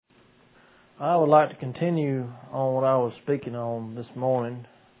I would like to continue on what I was speaking on this morning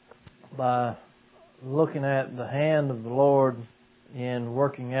by looking at the hand of the Lord in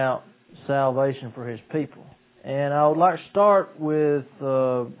working out salvation for His people. And I would like to start with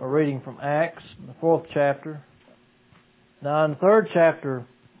a reading from Acts, the 4th chapter. Now in the 3rd chapter,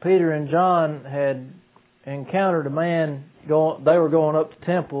 Peter and John had encountered a man, they were going up to the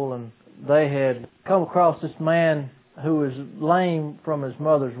temple, and they had come across this man who was lame from his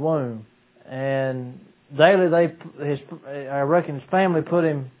mother's womb. And daily I reckon his family put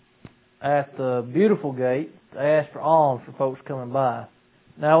him at the Beautiful Gate to ask for alms for folks coming by.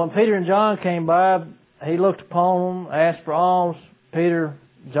 Now when Peter and John came by, he looked upon them, asked for alms.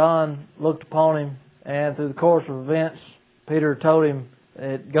 John looked upon him, and through the course of events, Peter told him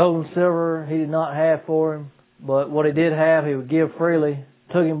that gold and silver he did not have for him, but what he did have he would give freely.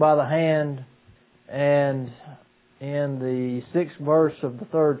 Took him by the hand, and in the 6th verse of the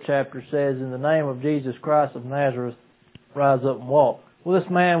 3rd chapter says, "In the name of Jesus Christ of Nazareth, rise up and walk." Well, this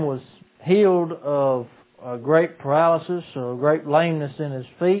man was healed of a great paralysis, a great lameness in his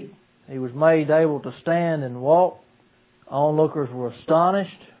feet. He was made able to stand and walk. Onlookers were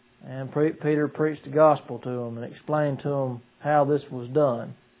astonished, and Peter preached the gospel to them and explained to them how this was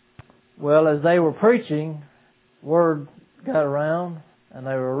done. Well, as they were preaching, word got around, and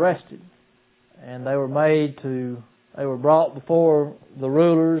they were arrested. And they were brought before the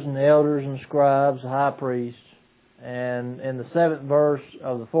rulers and the elders and scribes, the high priests. And in the 7th verse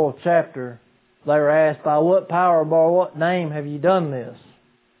of the 4th chapter, they were asked, "By what power or by what name have you done this?"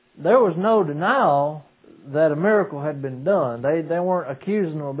 There was no denial that a miracle had been done. They weren't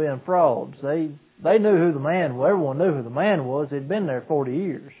accusing them of being frauds. They knew who the man was. Everyone knew who the man was. He'd been there 40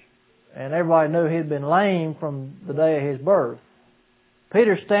 years. And everybody knew he'd been lame from the day of his birth.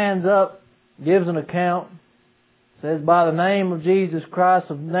 Peter stands up, gives an account, says, "By the name of Jesus Christ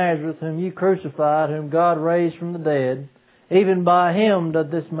of Nazareth, whom you crucified, whom God raised from the dead, even by Him doth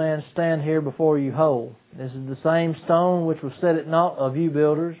this man stand here before you whole. This is the same stone which was set at naught of you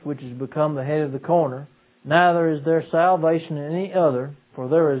builders, which has become the head of the corner. Neither is there salvation in any other, for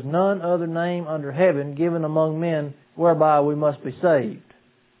there is none other name under heaven given among men whereby we must be saved."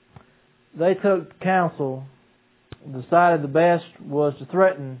 They took counsel, decided the best was to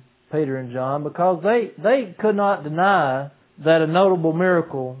threaten Peter and John, because they could not deny that a notable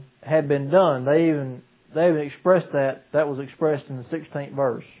miracle had been done. They even expressed that was expressed in the 16th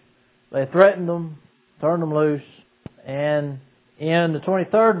verse. They threatened them, turned them loose, and in the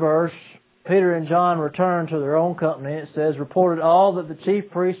 23rd verse, Peter and John returned to their own company. It says, "Reported all that the chief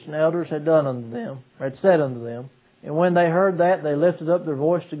priests and elders had done unto them, or had said unto them. And when they heard that, they lifted up their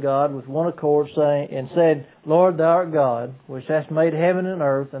voice to God with one accord, saying, and said, Lord, Thou art God, which hast made heaven and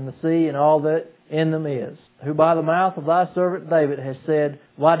earth, and the sea, and all that in them is, who by the mouth of Thy servant David has said,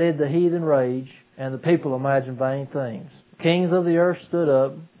 Why did the heathen rage, and the people imagine vain things? The kings of the earth stood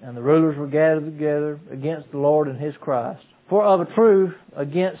up, and the rulers were gathered together against the Lord and His Christ. For of a truth,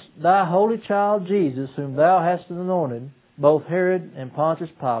 against Thy holy child Jesus, whom Thou hast anointed, both Herod and Pontius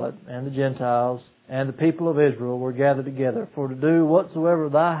Pilate, and the Gentiles, and the people of Israel were gathered together, for to do whatsoever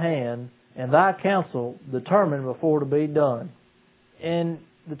Thy hand and Thy counsel determined before to be done." In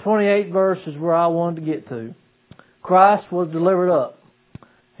the 28th verse is where I wanted to get to. Christ was delivered up.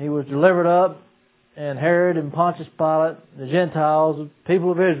 He was delivered up, and Herod and Pontius Pilate, the Gentiles, the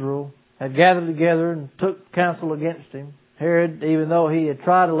people of Israel, had gathered together and took counsel against Him. Herod, even though he had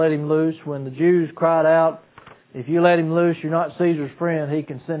tried to let Him loose, when the Jews cried out, "If you let Him loose, you're not Caesar's friend," he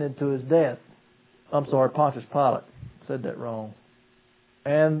consented to His death. Pontius Pilate. Said that wrong.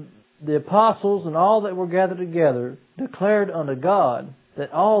 And the apostles and all that were gathered together declared unto God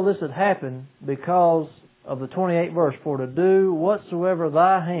that all this had happened because of the 28th verse, "For to do whatsoever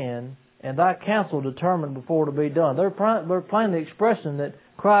Thy hand and Thy counsel determined before to be done." They're plainly expressing that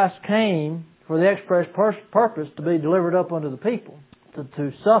Christ came for the express purpose to be delivered up unto the people,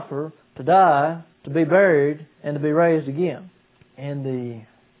 to suffer, to die, to be buried, and to be raised again.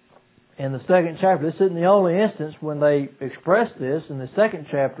 In the 2nd chapter, this isn't the only instance when they expressed this. In the 2nd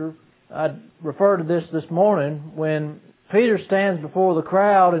chapter, I referred to this morning, when Peter stands before the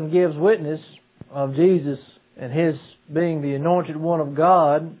crowd and gives witness of Jesus and His being the anointed one of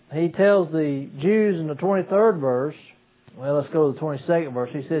God. He tells the Jews in the 23rd verse, well, let's go to the 22nd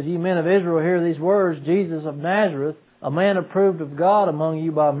verse. He says, "Ye men of Israel, hear these words, Jesus of Nazareth, a man approved of God among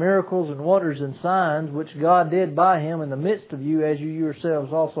you by miracles and wonders and signs, which God did by Him in the midst of you, as you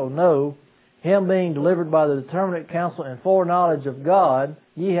yourselves also know. Him being delivered by the determinate counsel and foreknowledge of God,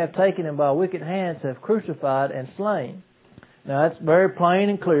 ye have taken Him by wicked hands, have crucified and slain. Now it's very plain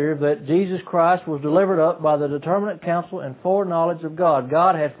and clear that Jesus Christ was delivered up by the determinate counsel and foreknowledge of God.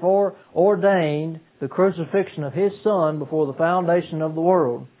 God had foreordained the crucifixion of His Son before the foundation of the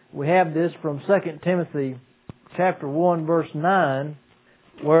world. We have this from 2 Timothy chapter 1 verse 9,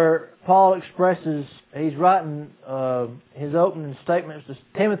 where Paul expresses, he's writing his opening statements to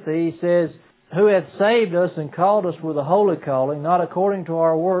Timothy. He says, "Who hath saved us and called us with a holy calling, not according to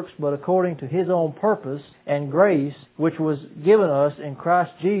our works, but according to His own purpose and grace, which was given us in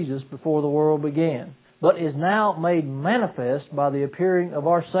Christ Jesus before the world began, but is now made manifest by the appearing of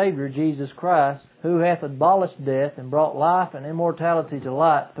our Savior Jesus Christ, who hath abolished death and brought life and immortality to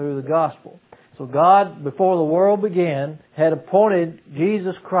light through the gospel." So God, before the world began, had appointed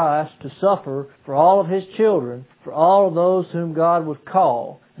Jesus Christ to suffer for all of His children, for all of those whom God would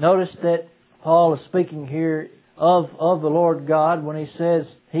call. Notice that Paul is speaking here of the Lord God when he says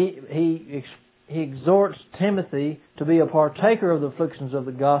he exhorts Timothy to be a partaker of the afflictions of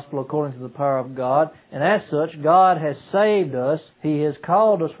the gospel according to the power of God. And as such, God has saved us. He has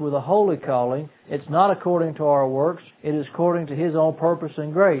called us with a holy calling. It's not according to our works. It is according to His own purpose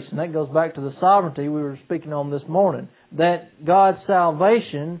and grace. And that goes back to the sovereignty we were speaking on this morning. That God's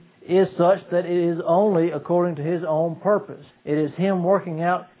salvation is such that it is only according to His own purpose. It is Him working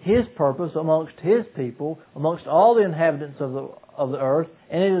out His purpose amongst His people, amongst all the inhabitants of the earth,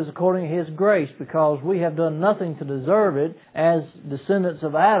 and it is according to His grace, because we have done nothing to deserve it. As descendants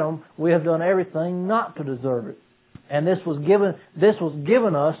of Adam, we have done everything not to deserve it. And this was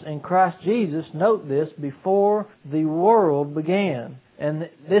given us in Christ Jesus, note this, before the world began. And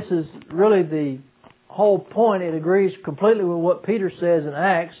this is really the whole point. It agrees completely with what Peter says in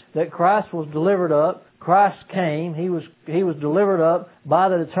Acts, that Christ was delivered up. Christ came. He was delivered up by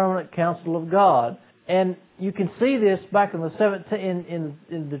the determinate counsel of God. And you can see this back in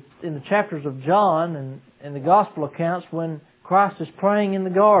the chapters of John and in the gospel accounts when Christ is praying in the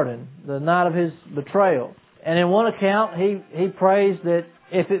garden the night of His betrayal. And in one account, he prays that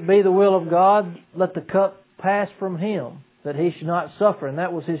if it be the will of God, let the cup pass from Him, that He should not suffer. And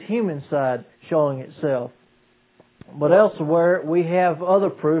that was His human side showing itself. But elsewhere, we have other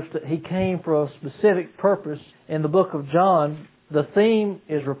proofs that He came for a specific purpose. In the book of John, the theme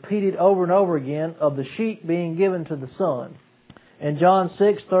is repeated over and over again of the sheep being given to the Son. In John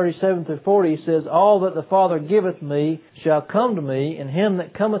 6:37-40, He says, "All that the Father giveth me shall come to me, and him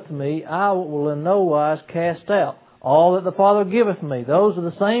that cometh to me I will in no wise cast out." All that the Father giveth me. Those are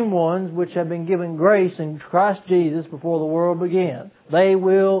the same ones which have been given grace in Christ Jesus before the world began. They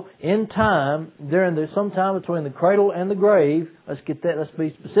will, in time, sometime between the cradle and the grave, let's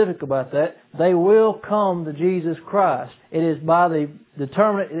be specific about that, they will come to Jesus Christ. It is by the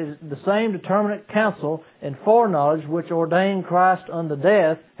same determinate counsel and foreknowledge which ordained Christ unto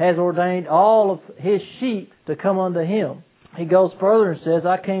death, has ordained all of His sheep to come unto Him. He goes further and says,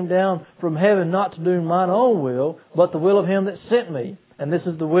 "I came down from heaven not to do mine own will, but the will of Him that sent me. And this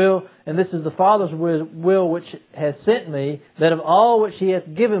is the will, and this is the Father's will which has sent me, that of all which He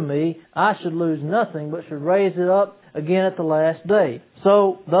hath given me, I should lose nothing, but should raise it up again at the last day."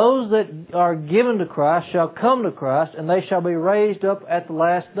 So those that are given to Christ shall come to Christ, and they shall be raised up at the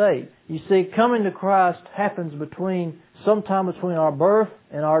last day. You see, coming to Christ happens sometime between our birth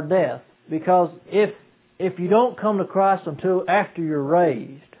and our death. Because if you don't come to Christ until after you're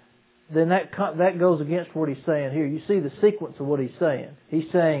raised, then that goes against what He's saying here. You see the sequence of what He's saying. He's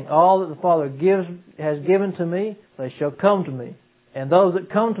saying, all that the Father has given to me, they shall come to me. And those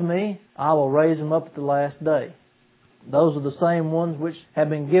that come to me, I will raise them up at the last day. Those are the same ones which have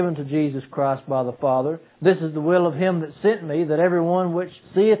been given to Jesus Christ by the Father. "This is the will of Him that sent me, that every one which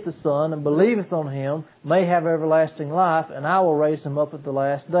seeth the Son and believeth on Him may have everlasting life, and I will raise him up at the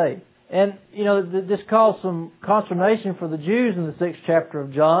last day." And, this caused some consternation for the Jews in the 6th chapter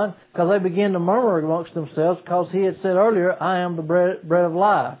of John, because they began to murmur amongst themselves, because He had said earlier, "I am the bread of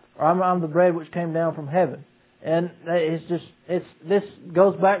life," or I'm the bread which came down from heaven. And this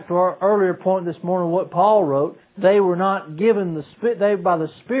goes back to our earlier point this morning, what Paul wrote. They were not given by the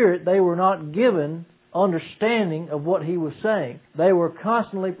Spirit, they were not given understanding of what he was saying. They were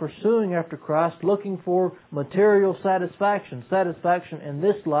constantly pursuing after Christ, looking for material satisfaction in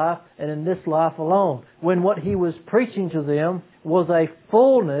this life and in this life alone, when what he was preaching to them was a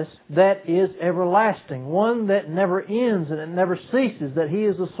fullness that is everlasting, one that never ends and it never ceases, that He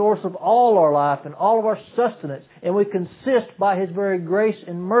is the source of all our life and all of our sustenance, and we consist by His very grace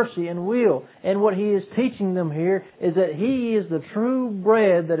and mercy and will. And what He is teaching them here is that He is the true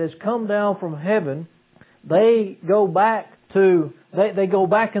bread that has come down from heaven. They go back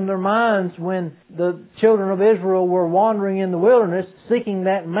in their minds when the children of Israel were wandering in the wilderness seeking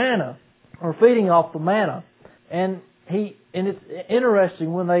that manna, or feeding off the manna. And and it's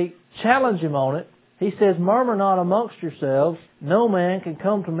interesting when they challenge Him on it, He says, "Murmur not amongst yourselves. No man can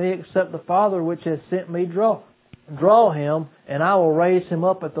come to me except the Father which has sent me draw him, and I will raise him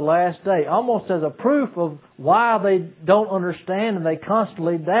up at the last day." Almost as a proof of why they don't understand and they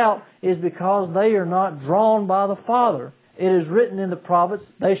constantly doubt is because they are not drawn by the Father. It is written in the prophets,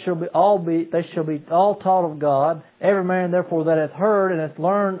 they shall be all taught of God. Every man therefore that hath heard and hath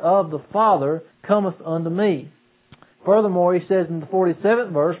learned of the Father cometh unto me. Furthermore, He says in the 47th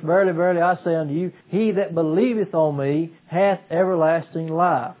verse, "Verily, verily, I say unto you, he that believeth on me hath everlasting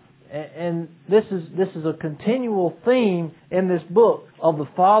life." And this is a continual theme in this book of the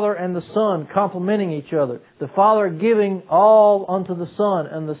Father and the Son complementing each other. The Father giving all unto the Son,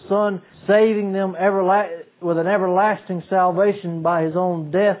 and the Son saving them with an everlasting salvation by His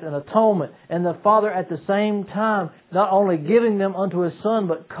own death and atonement. And the Father at the same time not only giving them unto His Son,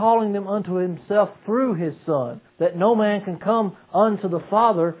 but calling them unto Himself through His Son, that no man can come unto the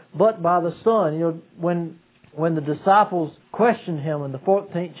Father but by the Son. You know, when the disciples questioned Him in the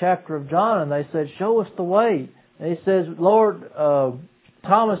 14th chapter of John, and they said, "Show us the way." And He says, "Lord,"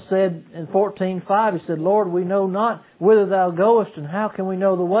 Thomas said in 14:5, he said, "Lord, we know not whither Thou goest, and how can we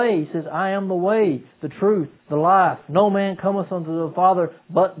know the way?" He says, "I am the way, the truth, the life. No man cometh unto the Father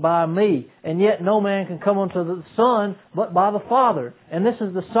but by me. And yet no man can come unto the Son but by the Father." And this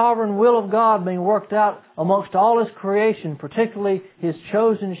is the sovereign will of God being worked out amongst all His creation, particularly His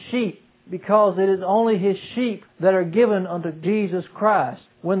chosen sheep, because it is only His sheep that are given unto Jesus Christ.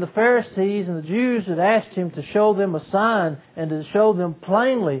 When the Pharisees and the Jews had asked Him to show them a sign and to show them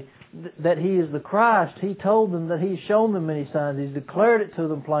plainly that He is the Christ, He told them that He's shown them many signs. He's declared it to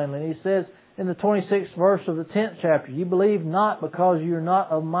them plainly. And He says in the 26th verse of the 10th chapter, "You believe not because you are not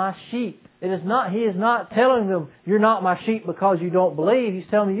of my sheep." He is not telling them, "You're not my sheep because you don't believe." He's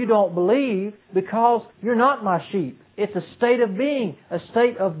telling them, "You don't believe because you're not my sheep." It's a state of being. A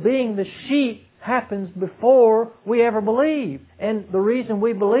state of being the sheep happens before we ever believe. And the reason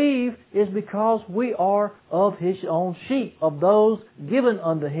we believe is because we are of His own sheep, of those given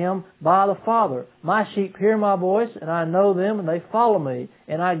unto Him by the Father. "My sheep hear my voice, and I know them, and they follow me.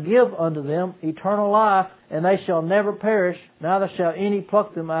 And I give unto them eternal life, and they shall never perish, neither shall any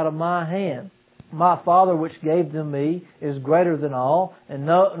pluck them out of my hand. My Father which gave them me is greater than all, and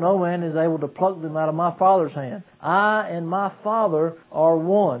no man is able to pluck them out of my Father's hand. I and my Father are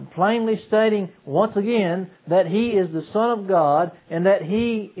one." Plainly stating once again that He is the Son of God, and that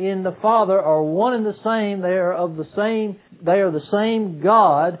He and the Father are one and the same. They are the same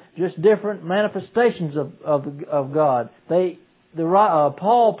God, just different manifestations of God.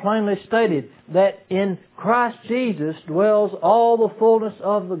 Paul plainly stated that in Christ Jesus dwells all the fullness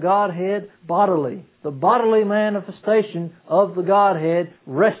of the Godhead bodily. The bodily manifestation of the Godhead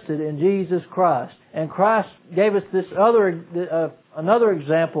rested in Jesus Christ. And Christ gave us this another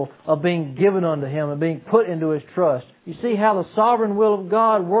example of being given unto Him and being put into His trust. You see how the sovereign will of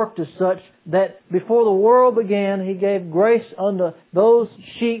God worked as such that before the world began, He gave grace unto those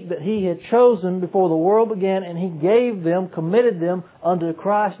sheep that He had chosen before the world began, and He gave them, committed them unto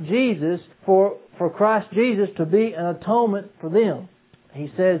Christ Jesus for Christ Jesus to be an atonement for them.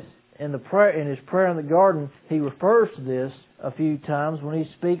 He says in His prayer in the garden, He refers to this a few times when He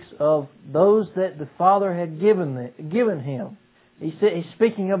speaks of those that the Father had given Him. He's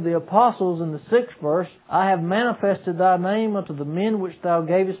speaking of the apostles in the 6th verse. "I have manifested Thy name unto the men which Thou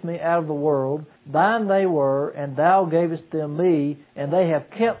gavest me out of the world. Thine they were, and Thou gavest them me, and they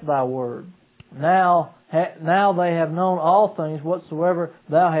have kept Thy word. Now they have known all things whatsoever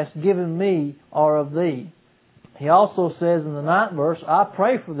Thou hast given me are of Thee." He also says in the 9th verse, "I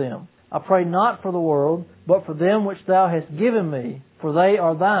pray for them. I pray not for the world, but for them which Thou hast given me. For they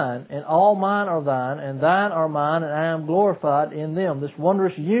are Thine, and all mine are Thine, and Thine are mine, and I am glorified in them." This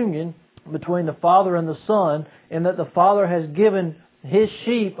wondrous union between the Father and the Son, in that the Father has given His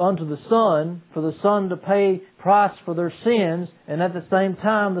sheep unto the Son, for the Son to pay price for their sins, and at the same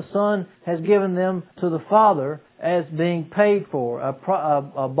time the Son has given them to the Father as being paid for,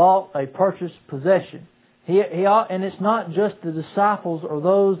 a purchased possession. And it's not just the disciples or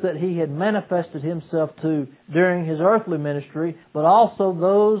those that He had manifested Himself to during His earthly ministry, but also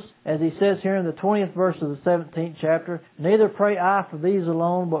those, as He says here in the 20th verse of the 17th chapter, "Neither pray I for these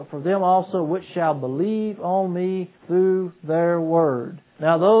alone, but for them also which shall believe on me through their word."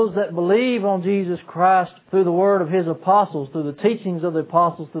 Now those that believe on Jesus Christ through the word of His apostles, through the teachings of the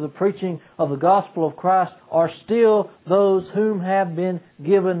apostles, through the preaching of the gospel of Christ, are still those whom have been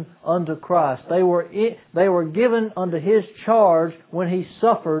given unto Christ. They were given unto His charge when He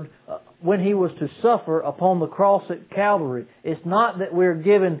suffered when He was to suffer upon the cross at Calvary. It's not that we're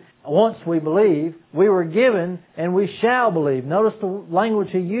given once we believe. We were given and we shall believe. Notice the language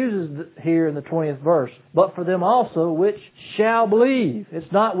He uses here in the 20th verse. But for them also which shall believe.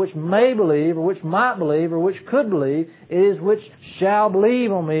 It's not which may believe or which might believe or which could believe. It is which shall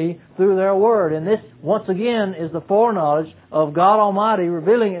believe on Me through their word. And this, once again, is the foreknowledge of God Almighty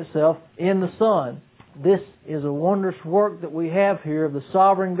revealing itself in the Son. This is a wondrous work that we have here of the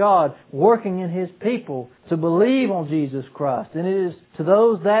sovereign God working in His people to believe on Jesus Christ. And it is to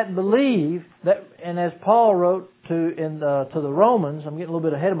those that believe that, and as Paul wrote to the Romans, I'm getting a little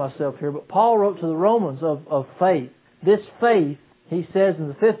bit ahead of myself here, but Paul wrote to the Romans of faith. This faith, he says in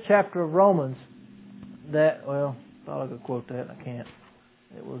the 5th chapter of Romans, that, well, I thought I could quote that, I can't.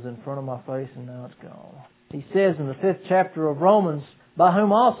 It was in front of my face and now it's gone. He says in the 5th chapter of Romans, by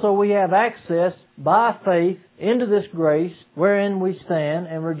whom also we have access by faith into this grace wherein we stand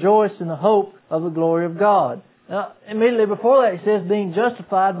and rejoice in the hope of the glory of God. Now, immediately before that, he says, being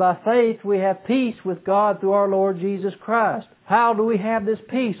justified by faith, we have peace with God through our Lord Jesus Christ. How do we have this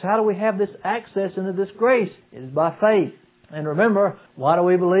peace? How do we have this access into this grace? It is by faith. And remember, why do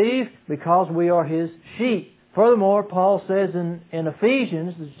we believe? Because we are His sheep. Furthermore, Paul says in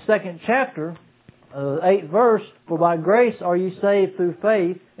Ephesians, the 2nd chapter, 8th verse, for by grace are you saved through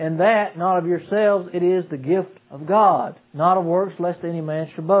faith, and that not of yourselves, it is the gift of God, not of works, lest any man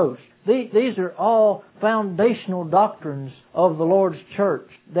should boast. These are all foundational doctrines of the Lord's church,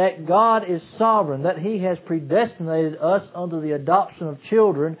 that God is sovereign, that He has predestinated us unto the adoption of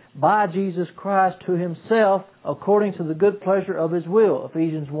children by Jesus Christ to Himself, according to the good pleasure of His will,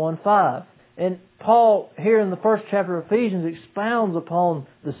 Ephesians 1:5. And Paul, here in the 1st chapter of Ephesians, expounds upon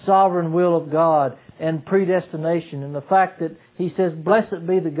the sovereign will of God and predestination, and the fact that he says, blessed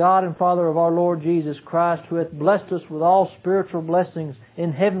be the God and Father of our Lord Jesus Christ, who hath blessed us with all spiritual blessings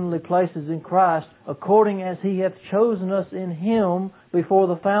in heavenly places in Christ, according as He hath chosen us in Him before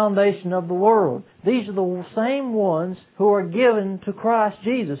the foundation of the world. These are the same ones who are given to Christ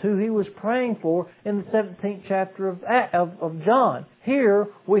Jesus, who He was praying for in the 17th chapter of John. Here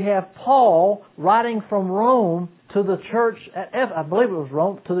we have Paul writing from Rome to the church at I believe it was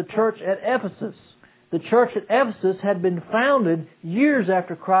Rome, to the church at Ephesus. The church at Ephesus had been founded years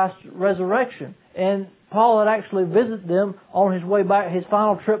after Christ's resurrection. And Paul had actually visited them on his way back, his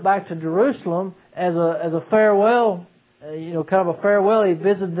final trip back to Jerusalem as a farewell, kind of a farewell. He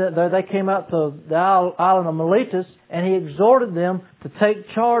visited there. They came out to the island of Miletus, and he exhorted them to take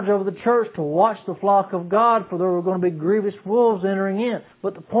charge over the church, to watch the flock of God, for there were going to be grievous wolves entering in.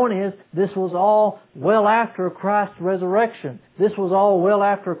 But the point is, this was all well after Christ's resurrection. This was all well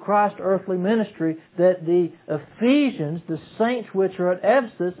after Christ's earthly ministry, that the Ephesians, the saints which are at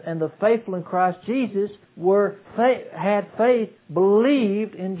Ephesus, and the faithful in Christ Jesus, had faith,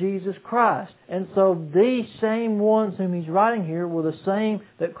 believed in Jesus Christ. And so these same ones whom he's writing here were the same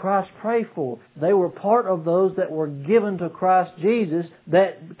that Christ prayed for. They were part of those that were given to Christ Jesus,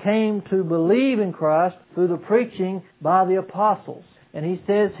 that came to believe in Christ through the preaching by the apostles. And he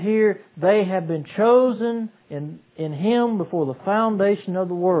says here, they have been chosen in Him before the foundation of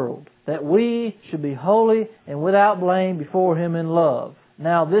the world, that we should be holy and without blame before Him in love.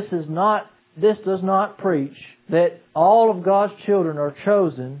 Now this does not preach that all of God's children are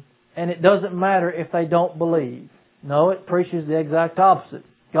chosen and it doesn't matter if they don't believe. No, it preaches the exact opposite.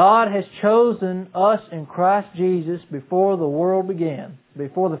 God has chosen us in Christ Jesus before the world began,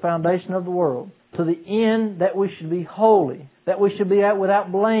 before the foundation of the world, to the end that we should be holy, that we should be without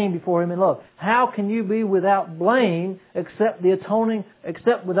blame before Him in love. How can you be without blame except with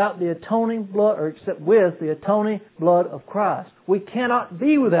the atoning blood of Christ? We cannot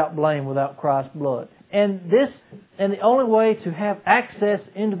be without blame without Christ's blood. And the only way to have access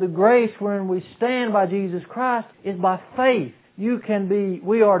into the grace wherein we stand by Jesus Christ is by faith.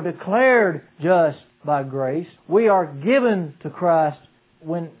 We are declared just by grace. We are given to Christ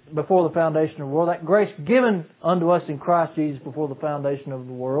before the foundation of the world. That grace given unto us in Christ Jesus before the foundation of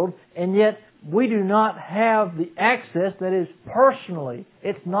the world. And yet, we do not have the access that is personally.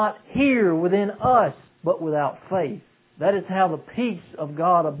 It's not here within us, but without faith. That is how the peace of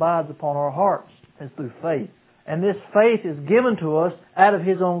God abides upon our hearts, is through faith. And this faith is given to us out of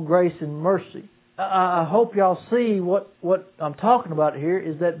His own grace and mercy. I hope y'all see what I'm talking about here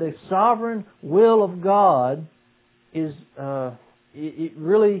is that the sovereign will of God is, it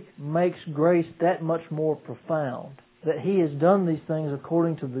really makes grace that much more profound. That He has done these things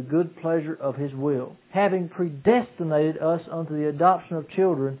according to the good pleasure of His will, having predestinated us unto the adoption of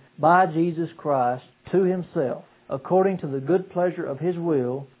children by Jesus Christ to Himself, according to the good pleasure of His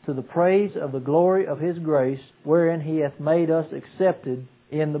will, to the praise of the glory of His grace, wherein He hath made us accepted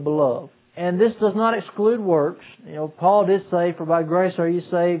in the Beloved. And this does not exclude works. Paul did say, "For by grace are you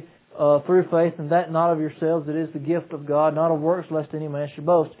saved through faith, and that not of yourselves, it is the gift of God, not of works, lest any man should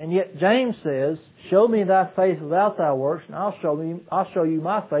boast." And yet James says, "Show me thy faith without thy works, and I'll show you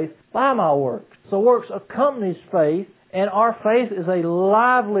my faith by my works." So works accompanies faith, and our faith is a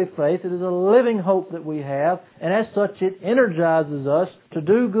lively faith. It is a living hope that we have, and as such it energizes us to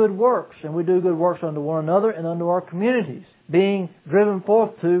do good works. And we do good works unto one another and unto our communities, being driven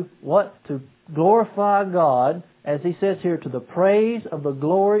forth to what? To glorify God, as He says here, to the praise of the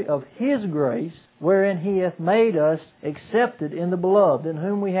glory of His grace, wherein He hath made us accepted in the Beloved, in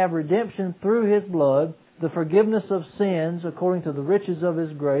whom we have redemption through His blood, the forgiveness of sins, according to the riches of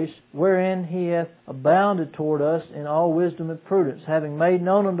His grace, wherein He hath abounded toward us in all wisdom and prudence, having made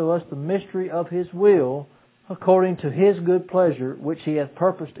known unto us the mystery of His will, according to His good pleasure, which He hath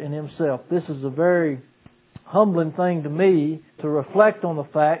purposed in Himself. This is a very humbling thing to me to reflect on the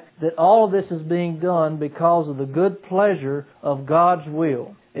fact that all of this is being done because of the good pleasure of God's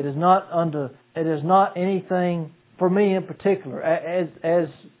will. It is not anything for me in particular, as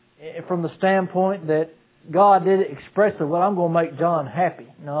from the standpoint that God did it expressly. Well, I'm going to make John happy.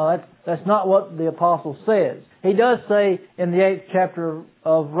 No, that's not what the apostle says. He does say in the 8th chapter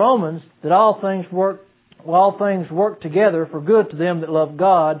of Romans that all things work together for good to them that love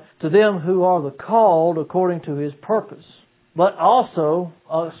God, to them who are the called according to His purpose. But also,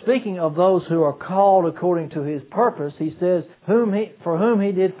 speaking of those who are called according to His purpose, He says, for whom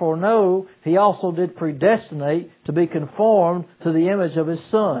He did foreknow, He also did predestinate to be conformed to the image of His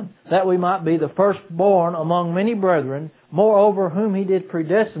Son, that we might be the firstborn among many brethren. Moreover, whom He did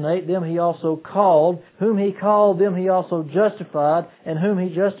predestinate, them He also called. Whom He called, them He also justified. And whom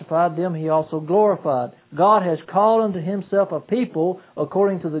He justified, them He also glorified. God has called unto Himself a people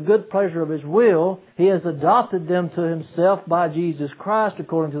according to the good pleasure of His will. He has adopted them to Himself by Jesus Christ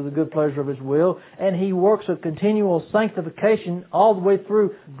according to the good pleasure of His will. And He works a continual sanctification all the way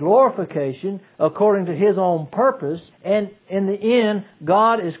through glorification according to His own purpose. And in the end,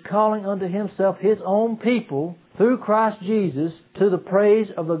 God is calling unto Himself His own people through Christ Jesus to the praise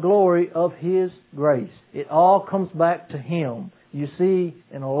of the glory of His grace. It all comes back to Him. You see,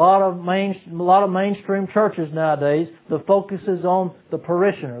 in a lot of mainstream churches nowadays, the focus is on the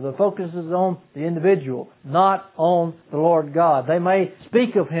parishioner. The focus is on the individual, not on the Lord God. They may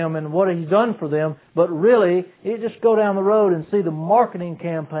speak of Him and what He's done for them, but really, you just go down the road and see the marketing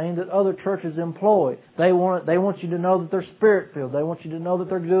campaign that other churches employ. They want you to know that they're Spirit-filled. They want you to know that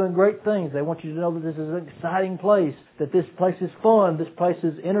they're doing great things. They want you to know that this is an exciting place, that this place is fun, this place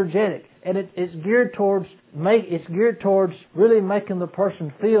is energetic. And it's geared towards really making the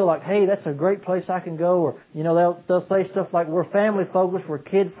person feel like, hey, that's a great place I can go. Or, they'll say stuff like, we're family focused, we're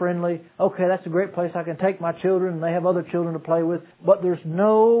kid friendly. Okay, that's a great place I can take my children, and they have other children to play with. But there's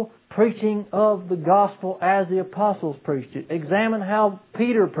no preaching of the gospel as the apostles preached it. Examine how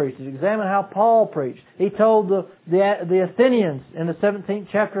Peter preached it. Examine how Paul preached. He told the Athenians in the 17th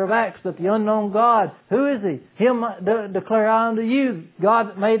chapter of Acts that the unknown God, who is He? Him declare I unto you, God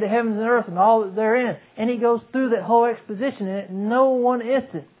that made the heavens and earth and all that therein. And he goes through that whole exposition, and in no one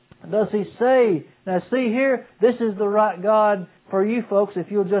instant does he say, now see here, this is the right God for you folks if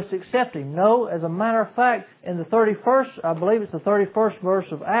you'll just accept Him. No, as a matter of fact, in the 31st, I believe it's the 31st verse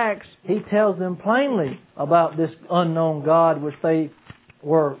of Acts, he tells them plainly about this unknown God which they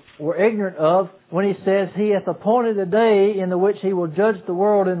were ignorant of, when he says, He hath appointed a day in the which He will judge the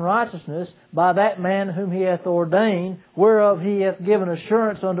world in righteousness by that man whom He hath ordained, whereof He hath given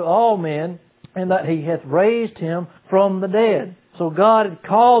assurance unto all men, and that He hath raised Him from the dead. So God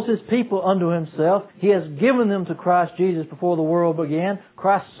calls His people unto Himself. He has given them to Christ Jesus before the world began.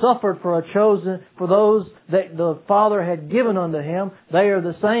 Christ suffered for those that the Father had given unto Him. They are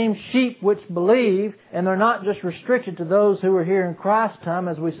the same sheep which believe, and they're not just restricted to those who are here in Christ's time,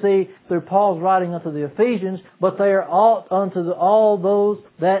 as we see through Paul's writing unto the Ephesians, but they are all those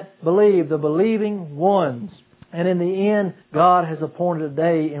that believe, the believing ones. And in the end, God has appointed a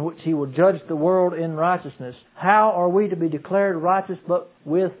day in which He will judge the world in righteousness. How are we to be declared righteous? But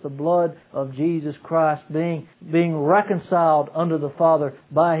with the blood of Jesus Christ, being reconciled unto the Father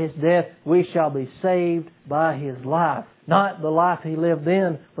by His death, we shall be saved by His life. Not the life He lived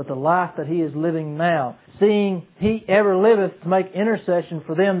then, but the life that He is living now. Seeing He ever liveth to make intercession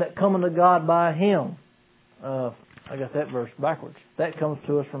for them that come unto God by Him. I got that verse backwards. That comes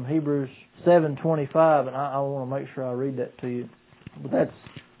to us from Hebrews 7:25, and I want to make sure I read that to you. But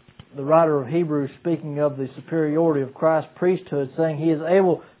the writer of Hebrews, speaking of the superiority of Christ's priesthood, saying He is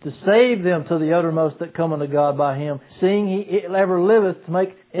able to save them to the uttermost that come unto God by Him, seeing He ever liveth to make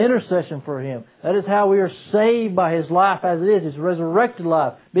intercession for Him. That is how we are saved by His life as it is, His resurrected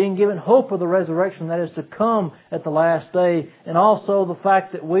life, being given hope of the resurrection that is to come at the last day, and also the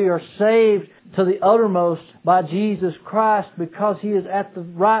fact that we are saved to the uttermost by Jesus Christ because He is at the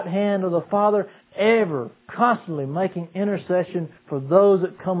right hand of the Father, ever, constantly making intercession for those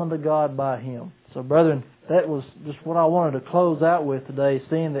that come unto God by Him. So, brethren, that was just what I wanted to close out with today,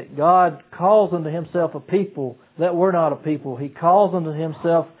 seeing that God calls unto Himself a people that were not a people. He calls unto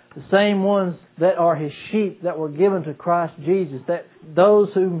Himself the same ones that are His sheep that were given to Christ Jesus, that those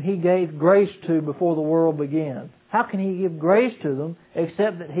whom He gave grace to before the world began. How can He give grace to them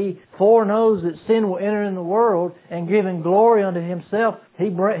except that He foreknows that sin will enter in the world, and giving glory unto Himself, He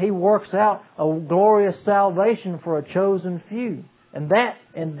works out a glorious salvation for a chosen few. And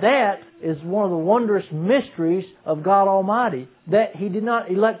that is one of the wondrous mysteries of God Almighty, that He did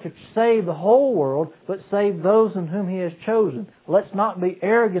not elect to save the whole world, but save those in whom He has chosen. Let's not be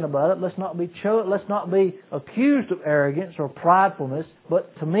arrogant about it. Let's not be accused of arrogance or pridefulness.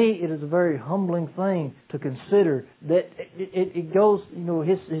 But to me, it is a very humbling thing to consider that it goes,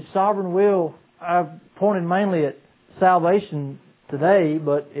 His sovereign will. I've pointed mainly at salvation today,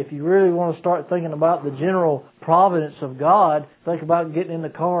 but if you really want to start thinking about the general providence of God, think about getting in the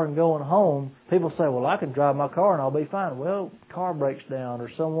car and going home. People say, well, I can drive my car and I'll be fine. Well, car breaks down or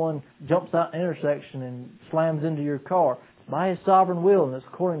someone jumps out an intersection and slams into your car. By His sovereign will, and it's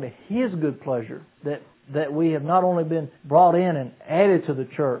according to His good pleasure that we have not only been brought in and added to the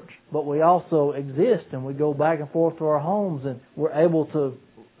church, but we also exist and we go back and forth to our homes, and we're able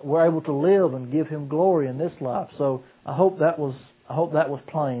to live and give Him glory in this life. So I hope that was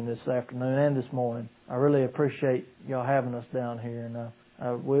plain this afternoon and this morning. I really appreciate y'all having us down here,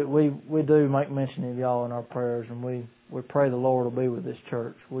 and we do make mention of y'all in our prayers, and we pray the Lord will be with this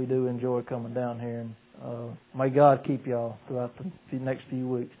church. We do enjoy coming down here, and may God keep y'all throughout the next few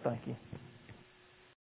weeks. Thank you.